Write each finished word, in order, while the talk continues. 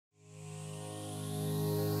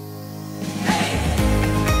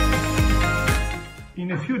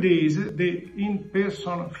in a few days, the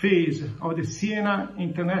in-person phase of the Siena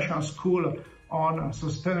International School on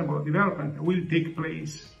Sustainable Development will take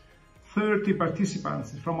place. 30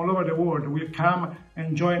 participants from all over the world will come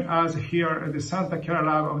and join us here at the Santa Chiara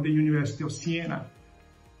Lab of the University of Siena.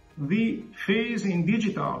 The phase in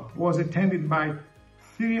digital was attended by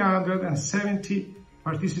 370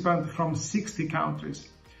 participants from 60 countries.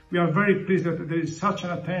 We are very pleased that there is such an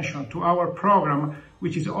attention to our program,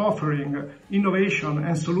 which is offering innovation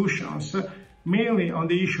and solutions, mainly on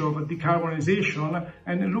the issue of decarbonization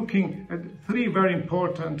and looking at three very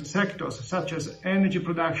important sectors, such as energy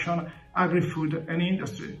production, agri-food and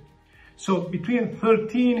industry. So between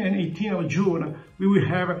 13 and 18 of June, we will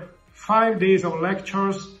have 5 days of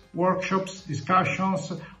lectures, workshops,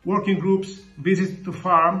 discussions, working groups, visits to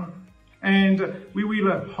farm, and we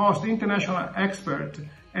will host international experts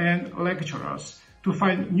and lecturers to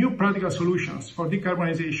find new practical solutions for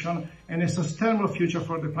decarbonization and a sustainable future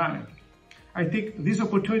for the planet. I take this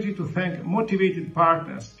opportunity to thank motivated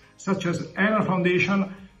partners such as Enel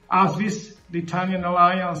Foundation, ASVIS, the Italian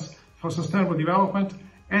Alliance for Sustainable Development,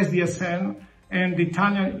 𝑠𝑑SN, and the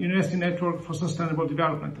Italian University Network for Sustainable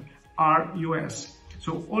Development, RUS.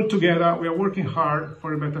 So all together, we are working hard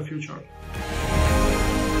for a better future.